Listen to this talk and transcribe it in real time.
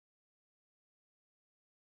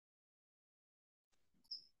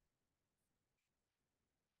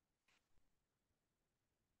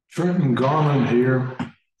Trent Garland here.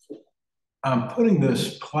 I'm putting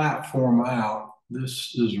this platform out.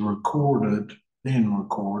 This is being recorded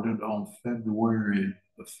on February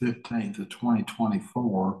the 15th of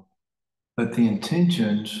 2024. But the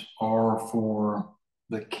intentions are for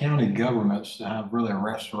the county governments to have really a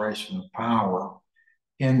restoration of power.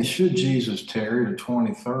 And should Jesus tarry to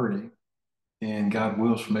 2030, and God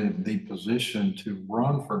wills for me to be positioned to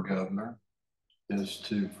run for governor, is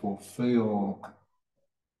to fulfill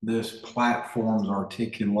this platform's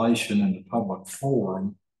articulation in the public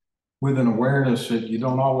forum with an awareness that you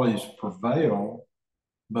don't always prevail,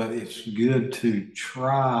 but it's good to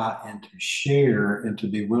try and to share and to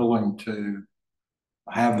be willing to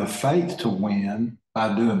have the faith to win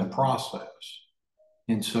by doing the process.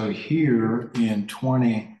 And so here in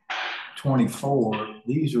 2024,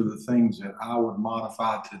 these are the things that I would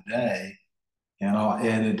modify today, and I'll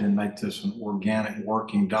edit and make this an organic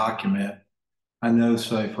working document. I know,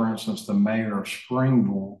 say, for instance, the mayor of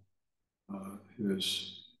Springville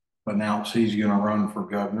has announced he's going to run for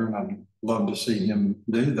governor, and I'd love to see him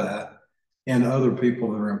do that. And other people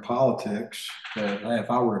that are in politics, that hey, if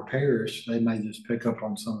I were a parish, they may just pick up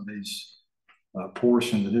on some of these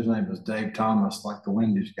portions. His name is Dave Thomas, like the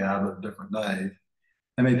Wendy's guy, but different Dave.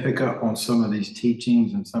 They may pick up on some of these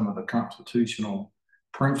teachings and some of the constitutional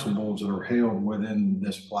principles that are held within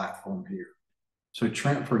this platform here. So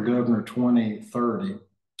Trent for Governor 2030,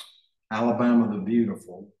 Alabama the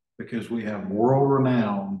Beautiful, because we have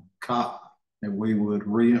world-renowned cotton, and we would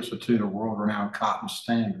reinstitute a world-renowned cotton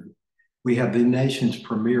standard. We have the nation's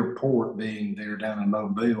premier port being there down in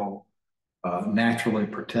Mobile, naturally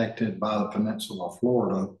protected by the peninsula of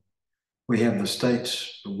Florida. We have the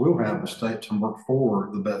states, we'll have the states and work for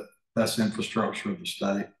the best infrastructure of the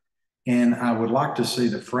state. And I would like to see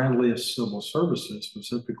the friendliest civil services,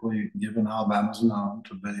 specifically given Alabama's known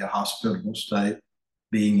to be a hospitable state,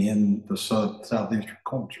 being in the southeastern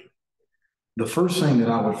culture. The first thing that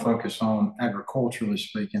I would focus on, agriculturally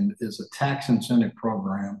speaking, is a tax incentive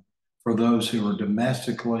program for those who are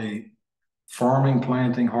domestically farming,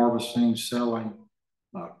 planting, harvesting, selling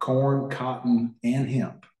corn, cotton, and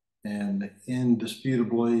hemp. And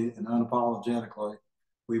indisputably and unapologetically,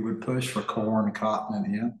 we would push for corn, cotton,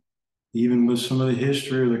 and hemp, even with some of the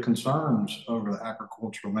history or the concerns over the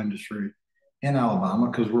agricultural industry in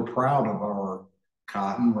Alabama, because we're proud of our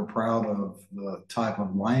cotton, we're proud of the type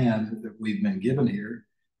of land that we've been given here,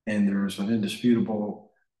 and there's an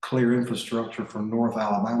indisputable clear infrastructure from North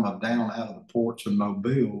Alabama down out of the ports in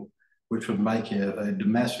Mobile, which would make it a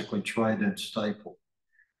domestically traded staple.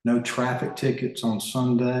 No traffic tickets on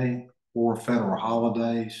Sunday or federal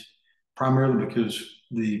holidays, primarily because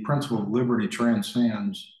the principle of liberty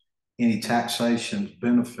transcends any taxation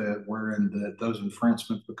benefit wherein those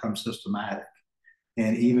infringements become systematic.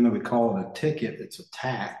 And even though we call it a ticket, it's a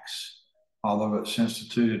tax, although it's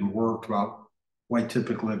instituted and worked by way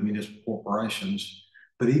typically of municipal corporations,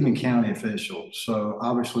 but even county officials. So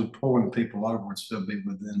obviously pulling people over would still be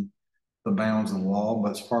within the bounds of the law,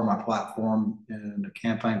 but as part of my platform in the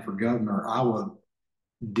campaign for governor, I would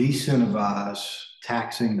disincentivize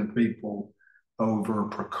taxing the people over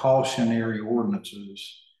precautionary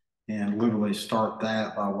ordinances and literally start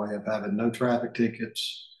that by way of having no traffic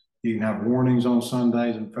tickets. You can have warnings on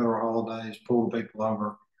Sundays and federal holidays, pull the people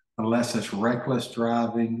over unless it's reckless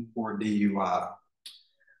driving or DUI.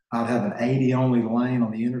 I'd have an 80 only lane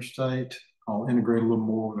on the interstate. I'll integrate a little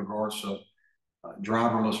more with regards to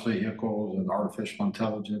driverless vehicles and artificial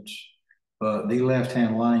intelligence. But the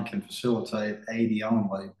left-hand lane can facilitate 80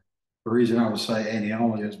 only. The reason I would say 80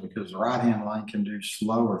 only is because the right-hand lane can do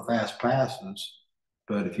slow or fast passes.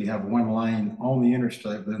 But if you have one lane on the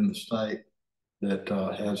interstate within the state that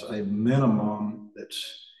has a minimum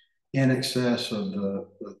that's in excess of the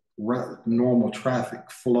normal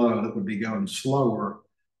traffic flow that would be going slower,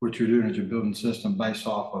 what you're doing is you're building a system based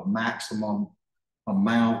off of maximum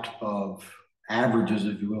amount of averages,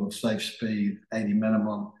 if you will, of safe speed, 80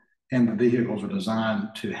 minimum, and the vehicles are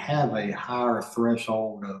designed to have a higher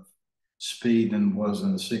threshold of speed than was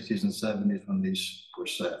in the 60s and 70s when these were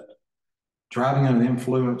set. Driving under the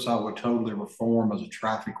influence, I would totally reform as a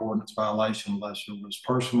traffic ordinance violation unless there was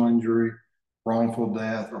personal injury, wrongful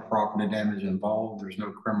death, or property damage involved. There's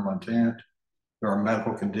no criminal intent. There are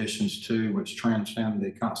medical conditions too, which transcend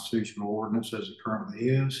the constitutional ordinance as it currently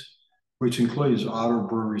is, which includes auto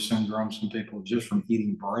brewery syndrome. Some people just from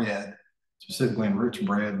eating bread, specifically enriched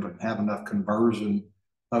bread, but have enough conversion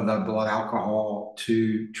of that blood alcohol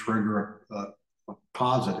to trigger a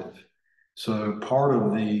positive. So part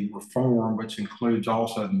of the reform, which includes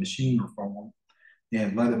also the machine reform,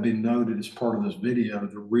 and let it be noted as part of this video,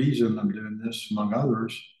 the reason I'm doing this, among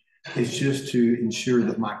others, It's just to ensure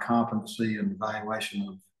that my competency and evaluation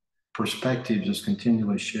of perspectives is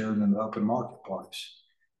continually shared in the open marketplace.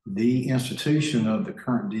 The institution of the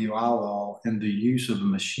current DUI law and the use of a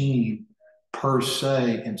machine per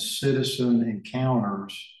se in citizen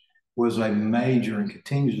encounters was a major and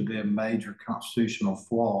continues to be a major constitutional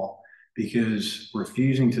flaw, because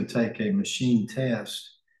refusing to take a machine test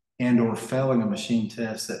and or failing a machine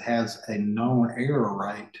test that has a known error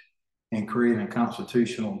rate and creating a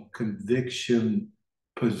constitutional conviction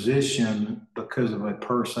position because of a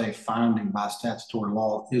per se finding by statutory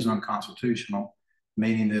law is unconstitutional,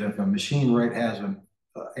 meaning that if a machine rate has an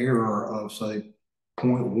error of, say,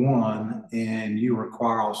 0.1 and you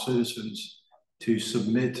require all citizens to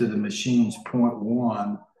submit to the machine's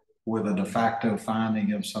 0.1 with a de facto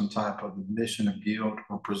finding of some type of admission of guilt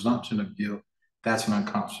or presumption of guilt, that's an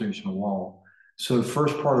unconstitutional law. So the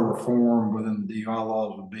first part of reform within the DUI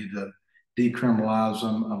laws would be to decriminalize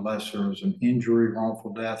them unless there's an injury,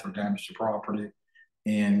 wrongful death, or damage to property,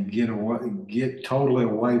 and get totally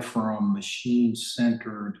away from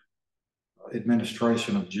machine-centered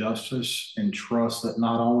administration of justice, and trust that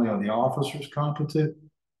not only are the officers competent,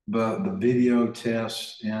 but the video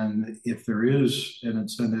tests, and if there is an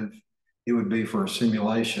incentive, it would be for a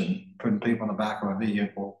simulation, putting people in the back of a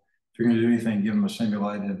vehicle. If you're going to do anything, give them a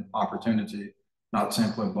simulated opportunity, not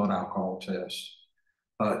simply a blood alcohol test.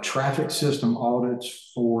 Traffic system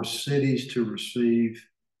audits for cities to receive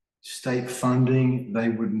state funding, they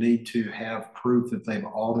would need to have proof that they've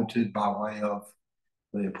audited by way of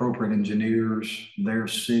the appropriate engineers their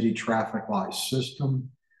city traffic light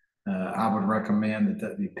system. I would recommend that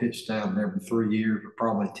that be pitched out every 3 years, or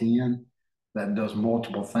probably 10. That does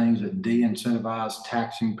multiple things. It de-incentivizes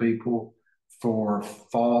taxing people for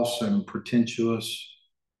false and pretentious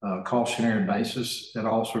cautionary basis. It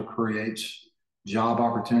also creates job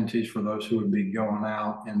opportunities for those who would be going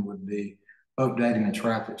out and would be updating the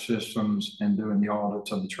traffic systems and doing the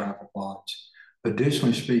audits of the traffic lights.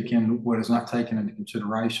 Additionally speaking, what is not taken into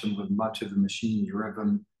consideration with much of the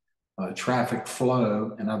machine-driven traffic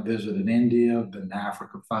flow, and I've visited India, been to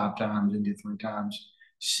Africa 5 times, India 3 times,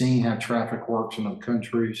 seen how traffic works in other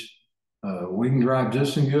countries. We can drive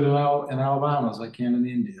just as good in Alabama as they can in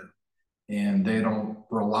India, and they don't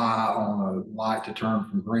rely on a light to turn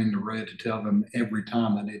from green to red to tell them every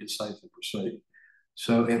time they need to safely proceed.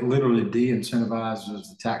 So it literally de-incentivizes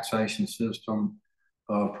the taxation system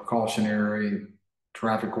of precautionary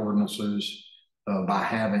traffic ordinances by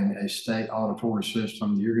having a state auditory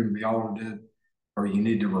system. You're going to be audited, or you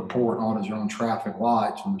need to report and audit your own traffic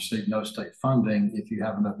lights and receive no state funding if you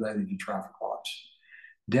haven't updated your traffic lights.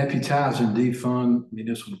 Deputize and defund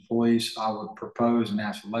municipal police. I would propose and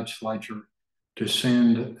ask the legislature to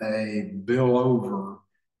send a bill over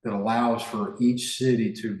that allows for each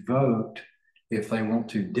city to vote if they want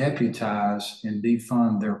to deputize and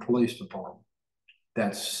defund their police department.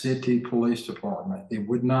 That's city police department. It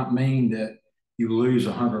would not mean that you lose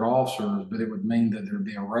 100 officers, but it would mean that there'd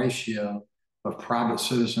be a ratio of private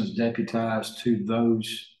citizens deputized to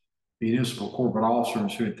those municipal corporate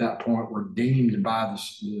officers who at that point were deemed by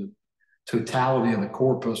the totality of the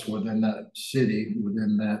corpus within that city,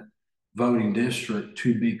 within that voting district,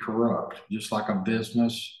 to be corrupt, just like a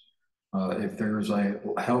business. If there's a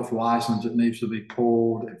health license that needs to be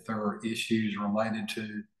pulled, if there are issues related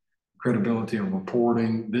to credibility of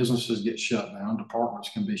reporting, businesses get shut down, departments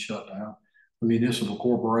can be shut down. A municipal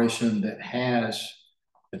corporation that has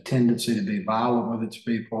a tendency to be violent with its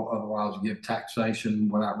people, otherwise give taxation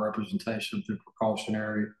without representation through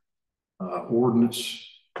precautionary ordinance,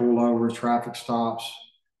 pullovers, traffic stops,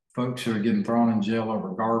 folks who are getting thrown in jail over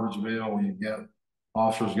garbage bill. You get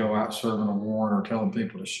officers go out serving a warrant or telling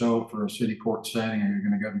people to show up for a city court setting or you're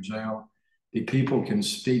going to go to jail. The people can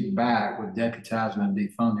speak back with deputizing and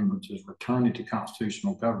defunding, which is returning to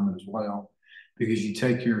constitutional government as well, because you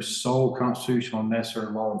take your sole constitutional and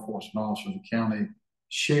necessary law enforcement officer, the county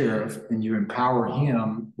sheriff, and you empower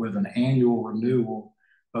him with an annual renewal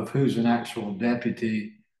of who's an actual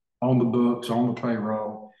deputy on the books, on the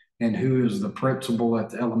payroll, and who is the principal at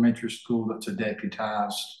the elementary school that's a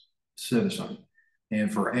deputized citizen.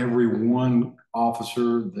 And for every one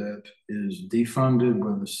officer that is defunded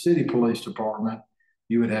with the city police department,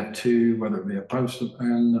 you would have 2, whether it be a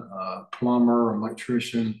postman, a plumber,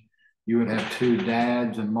 electrician, you would have 2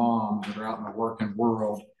 dads and moms that are out in the working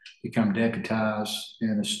world become deputized,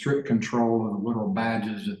 and a strict control of the literal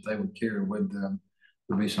badges that they would carry with them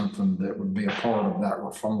would be something that would be a part of that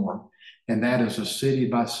reform. And that is a city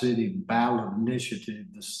by city ballot initiative.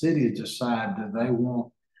 The cities decide, do they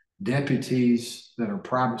want deputies that are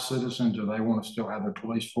private citizens, or they want to still have their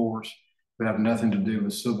police force that have nothing to do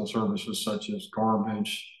with civil services such as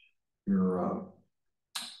garbage,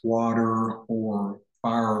 water or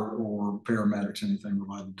fire or paramedics, anything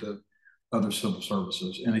related to other civil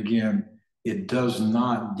services. And again, it does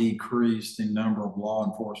not decrease the number of law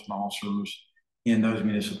enforcement officers in those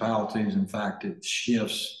municipalities. In fact, it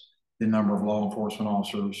shifts the number of law enforcement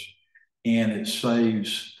officers and it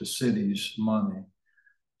saves the cities money.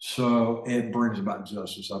 So it brings about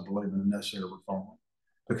justice, I believe, in the necessary reform.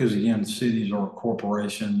 Because again, cities are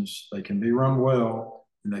corporations, they can be run well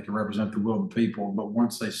and they can represent the will of the people, but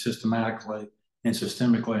once they systematically and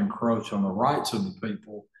systemically encroach on the rights of the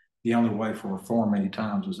people, the only way for reform many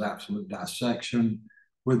times is absolute dissection,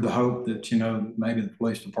 with the hope that, maybe the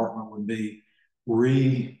police department would be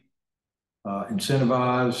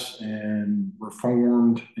incentivized and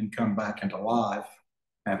reformed and come back into life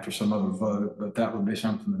after some other vote. But that would be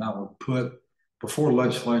something that I would put before the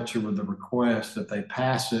legislature with the request that they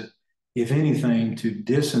pass it, if anything, to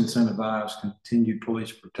disincentivize continued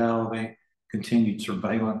police brutality, continued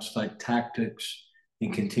surveillance state tactics,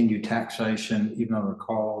 and continued taxation, even though they're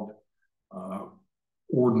called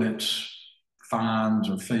ordinance fines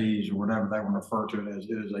or fees or whatever they want to refer to it as.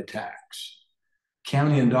 It is a tax.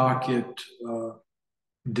 County and docket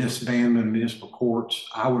disbandment of municipal courts,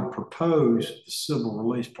 I would propose the civil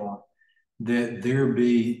release part, that there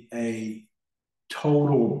be a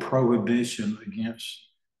total prohibition against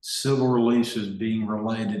civil releases being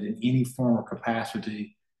related in any form or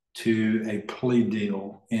capacity to a plea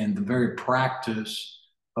deal. And the very practice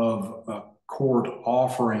of a court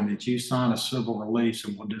offering that you sign a civil release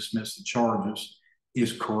and will dismiss the charges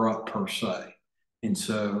is corrupt per se. And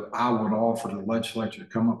so I would offer the legislature to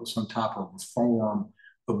come up with some type of reform,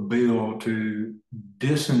 a bill to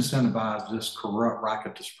disincentivize this corrupt,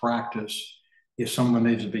 riotous practice. If someone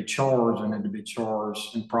needs to be charged, they need to be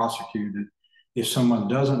charged and prosecuted. If someone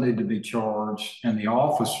doesn't need to be charged and the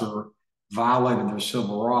officer violated their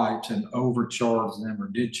civil rights and overcharged them or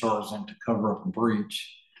did charge them to cover up a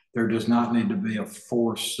breach, there does not need to be a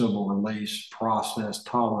forced civil release process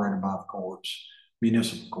tolerated by the courts,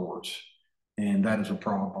 municipal courts. And that is a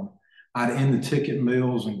problem. I'd end the ticket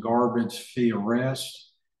mills and garbage fee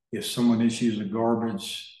arrest. If someone issues a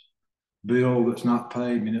garbage bill that's not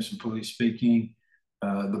paid, municipally speaking,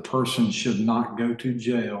 the person should not go to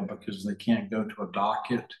jail because they can't go to a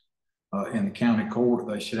docket in the county court.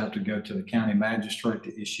 They should have to go to the county magistrate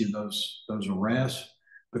to issue those arrests,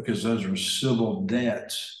 because those are civil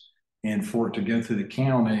debts. And for it to go through the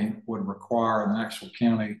county would require an actual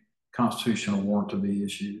county constitutional warrant to be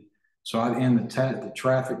issued. So I'd end the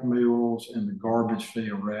traffic mills and the garbage fee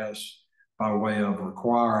arrests by way of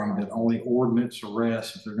requiring that only ordinance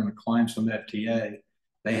arrests, if they're going to claim some FTA,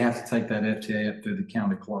 they have to take that FTA up through the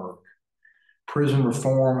county clerk. Prison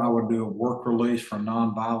reform, I would do a work release for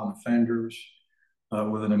nonviolent offenders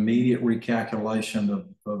with an immediate recalculation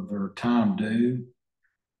of their time due.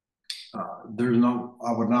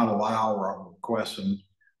 I would not allow, or I would request and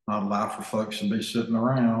not allow for folks to be sitting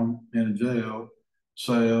around in a jail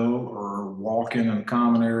cell or walking in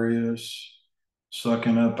common areas,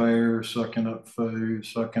 sucking up air, sucking up food,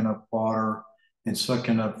 sucking up water, and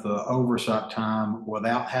sucking up the oversight time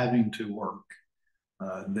without having to work.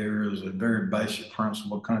 There is a very basic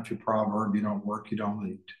principle, country proverb: you don't work, you don't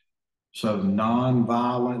eat. So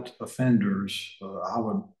nonviolent offenders, I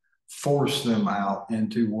would force them out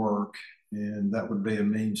into work, and that would be a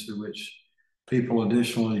means through which people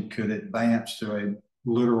additionally could advance to a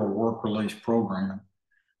literal work release program.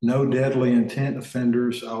 No deadly intent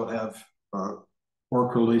offenders, I would have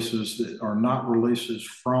work releases that are not releases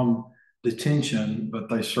from detention, but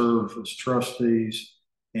they serve as trustees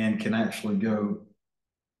and can actually go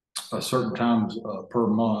certain times per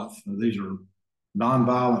month. These are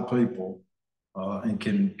nonviolent people and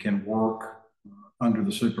can work under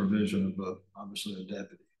the supervision of obviously a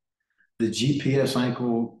deputy. The GPS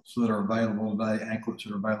anklets that are available today, anklets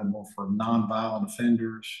that are available for nonviolent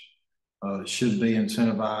offenders, should be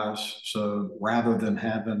incentivized. So rather than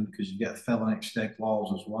having, because you've got felony extinct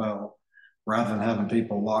laws as well, rather than having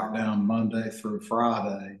people locked down Monday through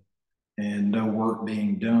Friday and no work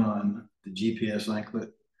being done, the GPS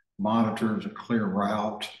anklet monitors a clear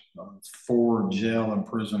route for jail and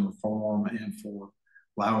prison reform and for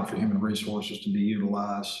allowing for human resources to be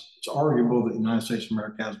utilized. It's arguable that the United States of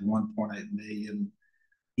America has 1.8 million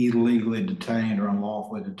illegally detained or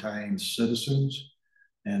unlawfully detained citizens.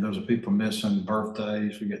 And those are people missing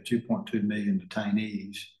birthdays. We got 2.2 million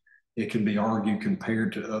detainees. It can be argued,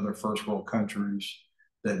 compared to other first world countries,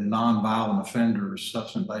 that nonviolent offenders,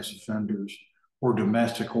 substance-based offenders, or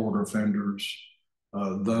domestic order offenders,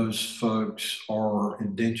 those folks are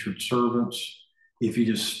indentured servants. If you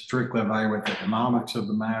just strictly evaluate the economics of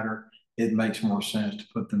the matter, it makes more sense to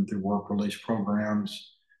put them through work release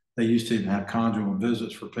programs. They used to even have conjugal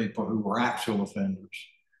visits for people who were actual offenders.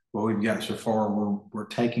 Well, we've got so far, we're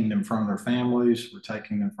taking them from their families, we're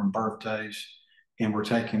taking them from birthdays, and we're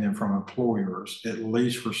taking them from employers. At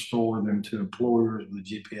least restore them to employers with a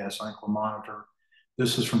GPS ankle monitor.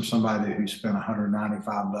 This is from somebody who spent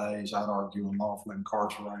 195 days, I'd argue, unlawfully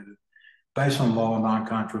incarcerated. Based on law of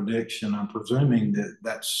non-contradiction, I'm presuming that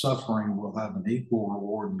that suffering will have an equal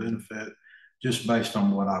reward and benefit just based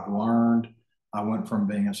on what I've learned. I went from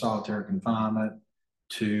being in solitary confinement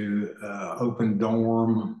to open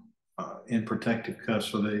dorm in protective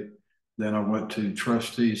custody. Then I went to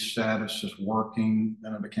trustee status, just working.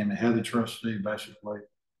 Then I became a head of trustee, basically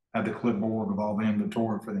had the clipboard with all the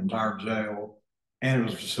inventory for the entire jail. And it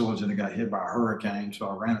was a facility that got hit by a hurricane, so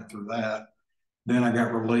I ran it through that. Then I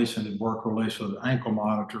got released and did work release with an ankle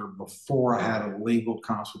monitor before I had a legal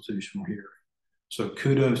constitutional hearing. So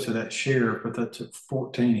kudos to that sheriff, but that took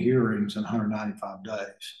 14 hearings in 195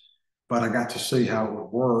 days. But I got to see how it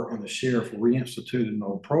would work, and the sheriff reinstituted an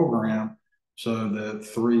old program so that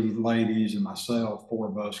 3 ladies and myself, 4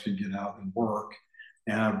 of us, could get out and work.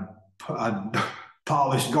 And I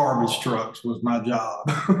polished garbage trucks was my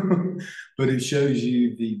job. But it shows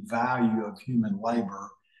you the value of human labor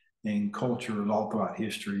in cultures all throughout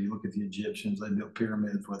history. You look at the Egyptians, they built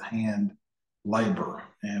pyramids with hand labor,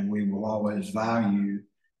 and we will always value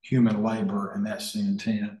human labor, and that's the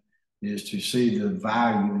intent, is to see the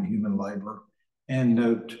value in human labor and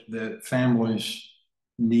note that families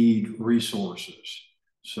need resources.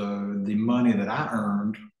 So the money that I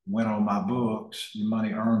earned went on my books. The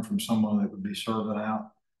money earned from someone that would be serving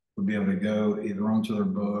out would be able to go either onto their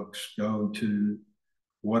books, go to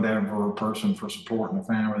whatever person for supporting the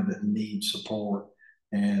family that needs support,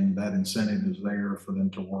 and that incentive is there for them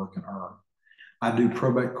to work and earn. I do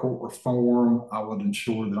probate court reform. I would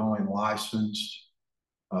ensure that only licensed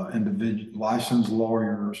licensed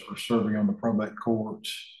lawyers are serving on the probate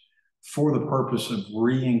courts for the purpose of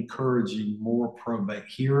re-encouraging more probate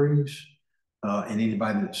hearings. And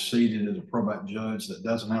anybody that's seated as a probate judge that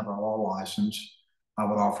doesn't have a law license, I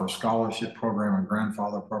would offer a scholarship program and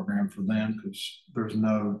grandfather program for them, because there's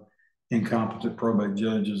no incompetent probate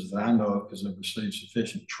judges that I know of because they've received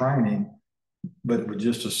sufficient training, but it would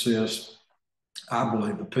just assist, I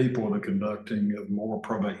believe, the people in the conducting of more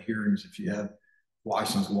probate hearings if you had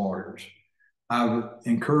licensed lawyers. I would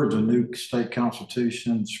encourage a new state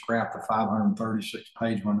constitution, scrap the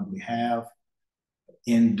 536-page one that we have.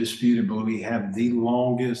 Indisputably, we have the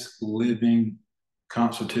longest living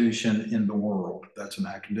constitution in the world. That's an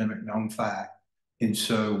academic known fact. And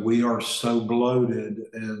so we are so bloated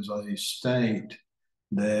as a state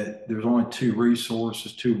that there's only 2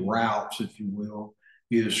 resources, 2 routes, if you will.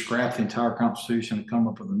 Either scrap the entire constitution and come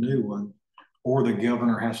up with a new one, or the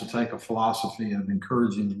governor has to take a philosophy of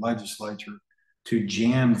encouraging the legislature to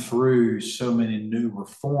jam through so many new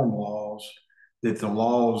reform laws that the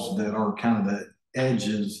laws that are kind of the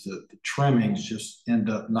edges, the trimmings, just end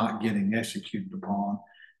up not getting executed upon.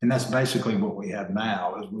 And that's basically what we have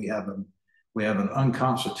now, is we have an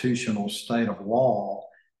unconstitutional state of law,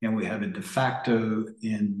 and we have a de facto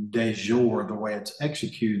and de jure, the way it's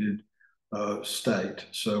executed, state.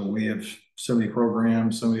 So we have so many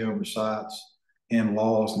programs, so many oversights, and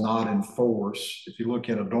laws not enforced. If you look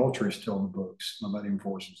at adultery, still in the books, nobody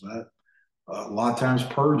enforces that. A lot of times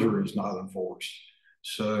perjury is not enforced.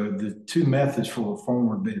 So the 2 methods for reform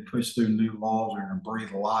would be to push through new laws that are going to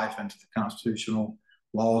breathe life into the constitutional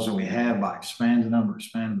laws that we have by expanding them or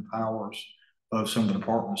expanding the powers of some of the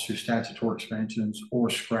departments through statutory expansions, or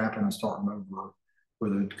scrapping and starting over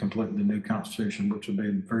with a completely new constitution, which would be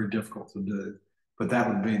very difficult to do. But that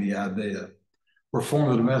would be the idea. Reform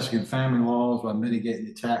the domestic and family laws by mitigating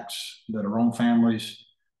the attacks that are on families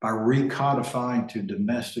by recodifying to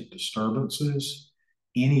domestic disturbances.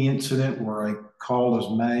 Any incident where a call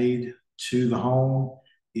is made to the home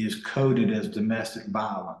is coded as domestic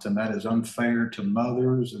violence, and that is unfair to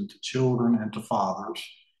mothers and to children and to fathers.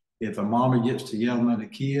 If a mama gets to yelling at a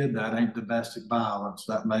kid, that ain't domestic violence.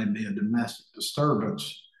 That may be a domestic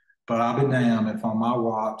disturbance, but I'll be damned if on my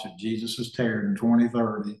watch, if Jesus is tarried in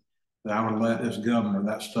 2030, that I would let this governor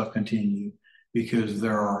that stuff continue, because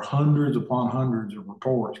there are hundreds upon hundreds of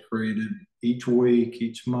reports created each week,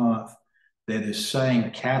 each month, that is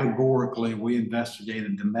saying categorically we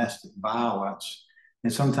investigated domestic violence.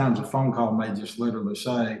 And sometimes a phone call may just literally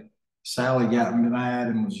say, Sally got mad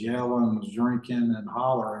and was yelling, was drinking and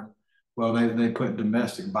hollering. Well, they put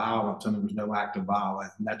domestic violence and there was no act of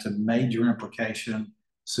violence. And that's a major implication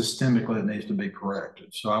systemically that needs to be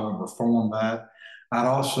corrected. So I would reform that. I'd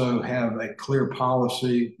also have a clear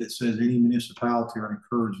policy that says any municipality or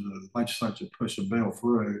encourage the legislature to push a bill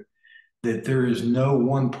through that there is no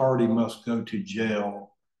one party must go to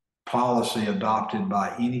jail policy adopted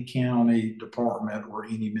by any county department or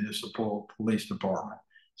any municipal police department.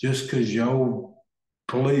 Just because your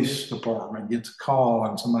police department gets a call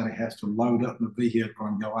and somebody has to load up the vehicle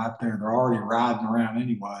and go out there, they're already riding around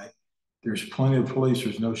anyway. There's plenty of police.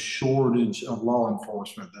 There's no shortage of law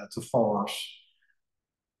enforcement. That's a farce.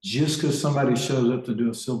 Just because somebody shows up to do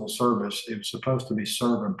a civil service, it was supposed to be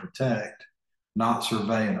serve and protect, not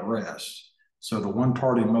survey and arrest. So the one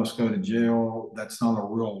party must go to jail. That's not a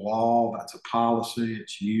real law. That's a policy.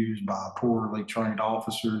 It's used by poorly trained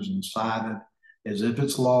officers and cited as if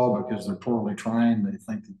it's law because they're poorly trained. They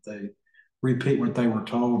think that they repeat what they were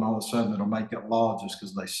told, and all of a sudden it'll make it law just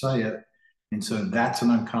because they say it. And so that's an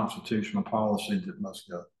unconstitutional policy that must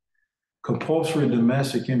go. Compulsory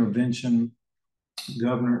domestic intervention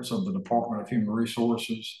governance of the Department of Human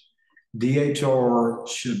Resources. DHR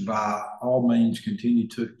should by all means continue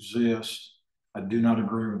to exist. I do not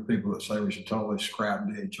agree with people that say we should totally scrap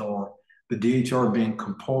DHR. The DHR being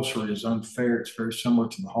compulsory is unfair. It's very similar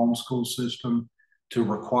to the homeschool system. To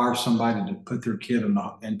require somebody to put their kid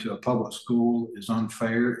into a public school is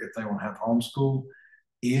unfair if they want to have homeschool.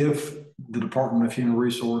 If the Department of Human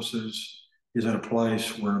Resources is at a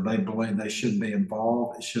place where they believe they should be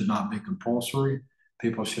involved, it should not be compulsory.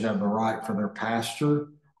 People should have the right for their pastor,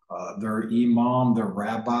 their imam, their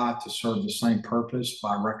rabbi to serve the same purpose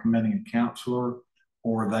by recommending a counselor,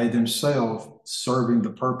 or they themselves serving the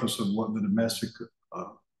purpose of what the domestic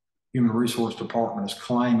human resource department is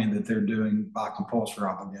claiming that they're doing by compulsory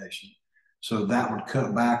obligation. So that would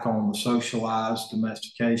cut back on the socialized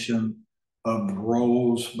domestication of the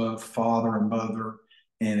roles, both father and mother,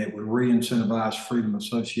 and it would re-incentivize freedom of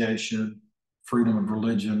association, freedom of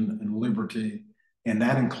religion, and liberty, and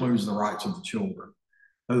that includes the rights of the children.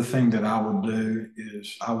 Other thing that I would do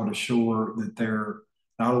is I would assure that there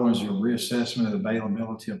not only is a reassessment of the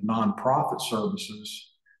availability of nonprofit services,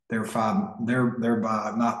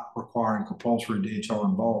 thereby not requiring compulsory DHR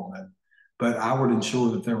involvement, but I would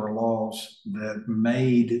ensure that there were laws that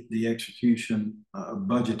made the execution of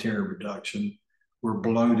budgetary reduction where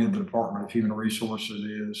bloated the Department of Human Resources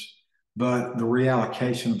is. But the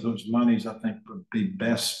reallocation of those monies, I think, would be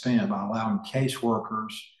best spent by allowing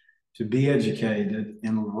caseworkers to be educated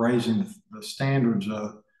and raising the standards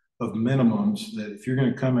of minimums that if you're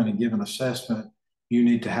going to come in and give an assessment, you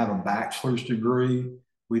need to have a bachelor's degree.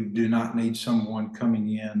 We do not need someone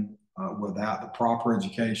coming in without the proper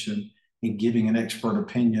education and giving an expert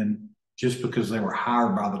opinion just because they were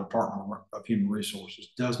hired by the Department of Human Resources.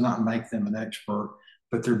 Does not make them an expert,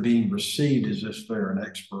 but they're being received as if they're an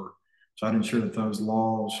expert. So I'd ensure that those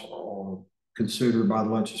laws are considered by the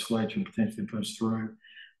legislature and potentially pushed through.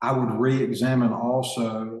 I would re-examine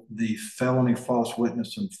also the felony false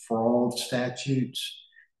witness and fraud statutes.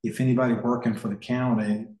 If anybody working for the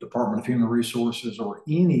county, Department of Human Resources, or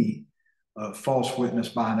any false witness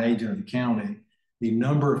by an agent of the county, the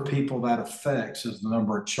number of people that affects is the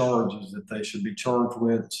number of charges that they should be charged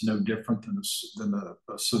with. It's no different than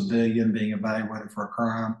a civilian being evaluated for a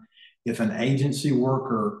crime. If an agency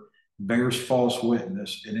worker bears false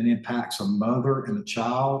witness and it impacts a mother and a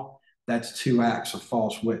child, that's 2 acts of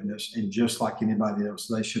false witness. And just like anybody else,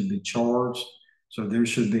 they should be charged. So there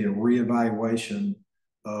should be a reevaluation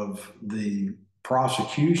of the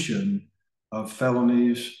prosecution of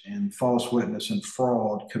felonies and false witness and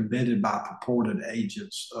fraud committed by purported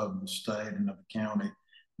agents of the state and of the county.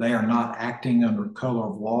 They are not acting under color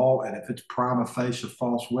of law. And if it's prima facie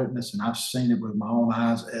false witness, and I've seen it with my own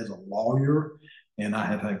eyes as a lawyer, and I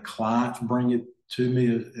have had clients bring it to me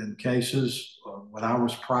in cases when I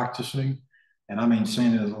was practicing, and I mean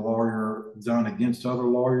seeing it as a lawyer done against other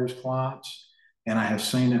lawyers' clients, and I have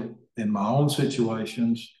seen it in my own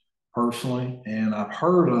situations personally, and I've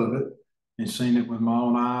heard of it and seen it with my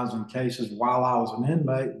own eyes in cases while I was an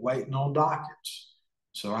inmate waiting on dockets.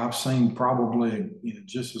 So I've seen probably,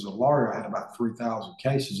 just as a lawyer, I had about 3,000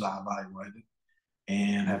 cases I evaluated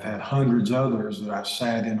and have had hundreds of others that I've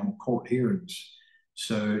sat in on court hearings.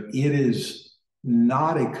 So it is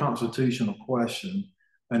not a constitutional question.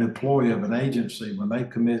 An employee of an agency, when they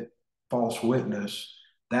commit false witness,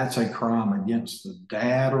 that's a crime against the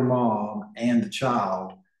dad or mom and the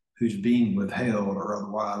child who's being withheld or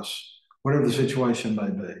otherwise, whatever the situation may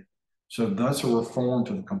be. So that's a reform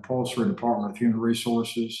to the compulsory Department of Human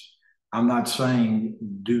Resources. I'm not saying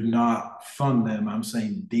do not fund them. I'm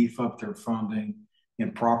saying beef up their funding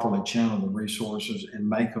and properly channel the resources and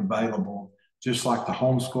make available, just like the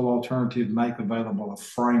homeschool alternative, make available a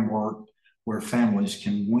framework where families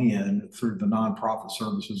can win through the nonprofit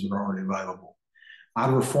services that are already available.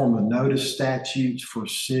 I'd reform the notice statutes for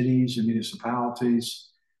cities and municipalities.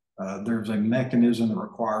 There's a mechanism that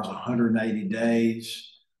requires 180 days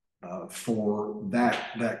for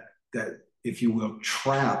that, if you will,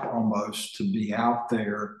 trap almost to be out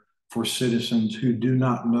there for citizens who do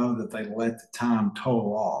not know that they let the time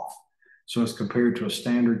total off. So as compared to a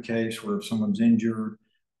standard case where if someone's injured,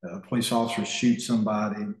 a police officer shoots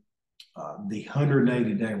somebody, the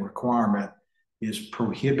 180-day requirement is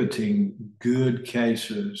prohibiting good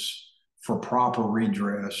cases for proper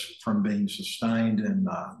redress from being sustained, and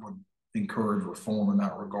would encourage reform in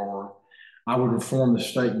that regard. I would reform the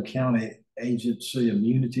state and county agency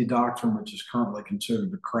immunity doctrine, which is currently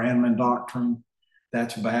considered the Cranman doctrine.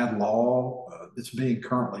 That's bad law. It's being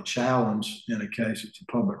currently challenged in a case. It's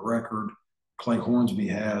a public record. Clay Hornsby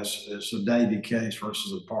has. It's a Davie case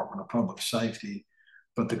versus the Department of Public Safety.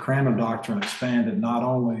 But the Cranman doctrine expanded not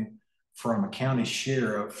only from a county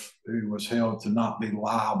sheriff who was held to not be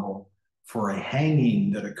liable for a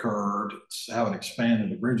hanging that occurred. It's how it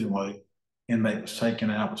expanded originally. Inmate was taken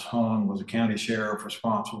out, was hung, was a county sheriff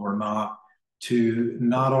responsible or not, to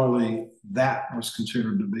not only that was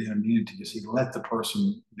considered to be immunity because he let the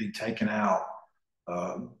person be taken out,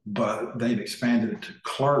 but they've expanded it to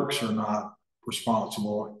clerks are not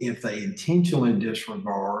responsible if they intentionally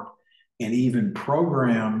disregard, and even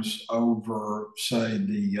programs over, say,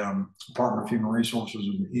 the Department of Human Resources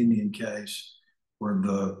in the Indian case, where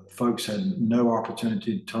the folks had no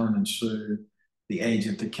opportunity to turn and sue the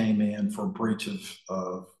agent that came in for breach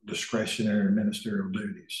of discretionary ministerial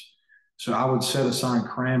duties. So I would set aside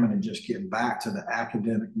Cranman and just get back to the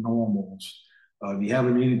academic normals. You have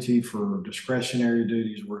immunity for discretionary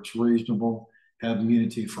duties where it's reasonable, have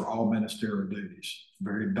immunity for all ministerial duties.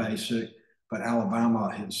 Very basic, but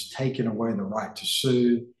Alabama has taken away the right to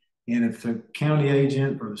sue. And if the county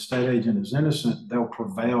agent or the state agent is innocent, they'll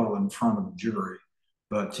prevail in front of a jury.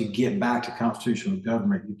 But to get back to constitutional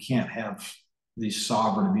government, you can't have these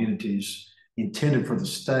sovereign immunities intended for the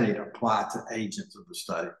state apply to agents of the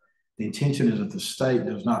state. The intention is that the state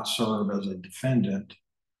does not serve as a defendant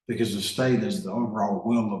because the state is the overall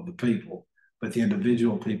will of the people, but the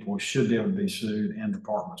individual people should be able to be sued and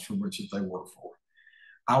departments for which they work for.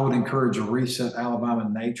 I would encourage a reset Alabama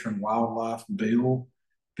nature and wildlife bill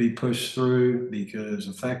be pushed through because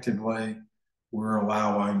effectively we're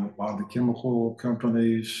allowing, while the chemical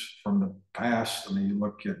companies from the past, I mean, you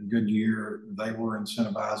look at Goodyear, they were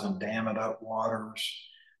incentivizing damming up waters.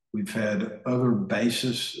 We've had other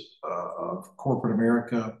bases of corporate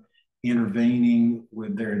America intervening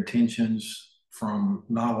with their intentions from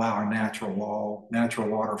not allowing natural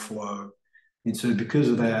water flow. And so because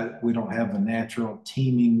of that, we don't have the natural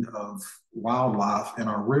teeming of wildlife in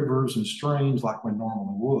our rivers and streams like we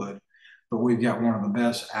normally would. But we've got one of the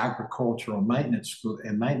best agricultural maintenance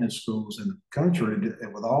schools in the country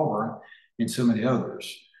with Auburn and so many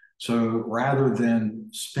others. So rather than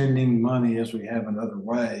spending money as we have in other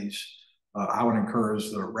ways, I would encourage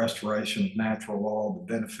the restoration of natural law,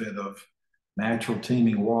 the benefit of natural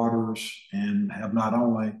teeming waters, and have not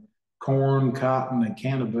only corn, cotton, and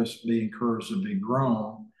cannabis be encouraged to be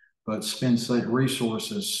grown, but spend state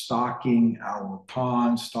resources stocking our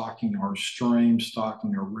ponds, stocking our streams,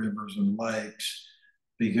 stocking our rivers and lakes,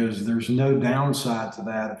 because there's no downside to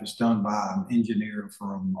that if it's done by an engineer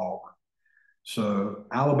from Auburn. So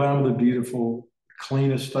Alabama the beautiful,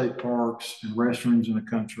 cleanest state parks and restrooms in the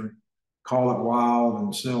country. Call it wild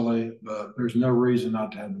and silly, but there's no reason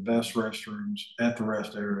not to have the best restrooms at the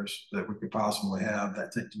rest areas that we could possibly have.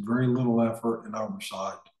 That takes very little effort and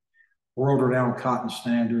oversight. World-renowned cotton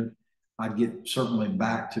standard. I'd get certainly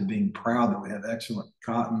back to being proud that we have excellent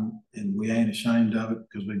cotton, and we ain't ashamed of it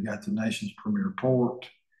because we've got the nation's premier port.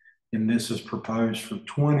 And this is proposed for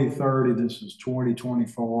 2030. This is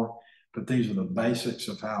 2024. But these are the basics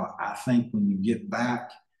of how I think when you get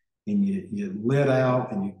back and you lit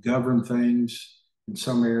out and you govern things in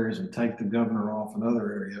some areas and take the governor off in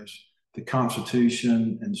other areas, the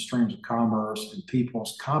Constitution and the streams of commerce and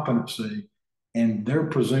people's competency and their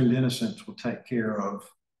presumed innocence will take care of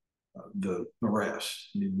the rest.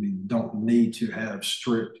 We don't need to have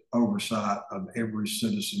strict oversight of every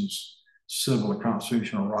citizen's civil and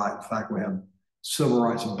constitutional right. In fact, we have civil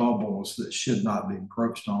rights bubbles that should not be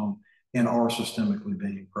encroached on and are systemically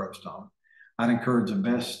being encroached on. I'd encourage the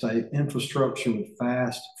best state infrastructure with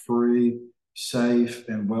fast, free, safe,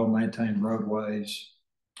 and well-maintained roadways.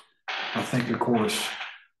 I think, of course,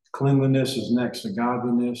 cleanliness is next to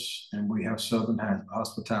godliness, and we have Southern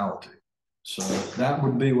hospitality. So that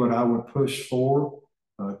would be what I would push for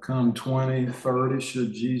come 2030,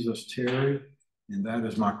 should Jesus tarry. And that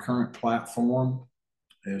is my current platform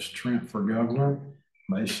as Trent for governor.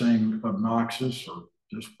 May seem obnoxious or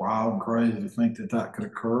just wild, crazy to think that that could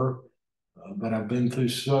occur. But I've been through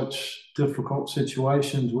such difficult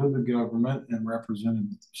situations with the government and represented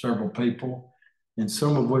several people, and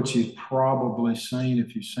some of which you've probably seen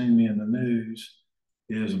if you've seen me in the news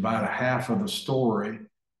is about a half of the story,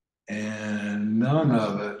 and none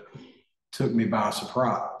of it took me by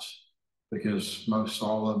surprise because most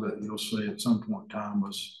all of it you'll see at some point in time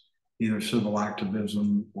was either civil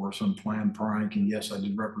activism or some planned prank. And yes, I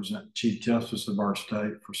did represent the Chief Justice of our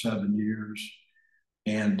state for 7 years.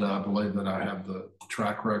 And I believe that I have the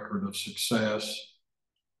track record of success.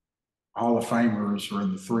 Hall of Famers are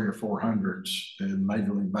in the 300 or 400s in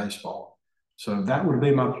Major League Baseball. So that would be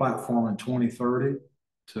my platform in 2030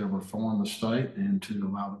 to reform the state and to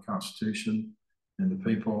allow the Constitution and the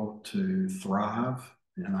people to thrive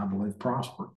and I believe prosper.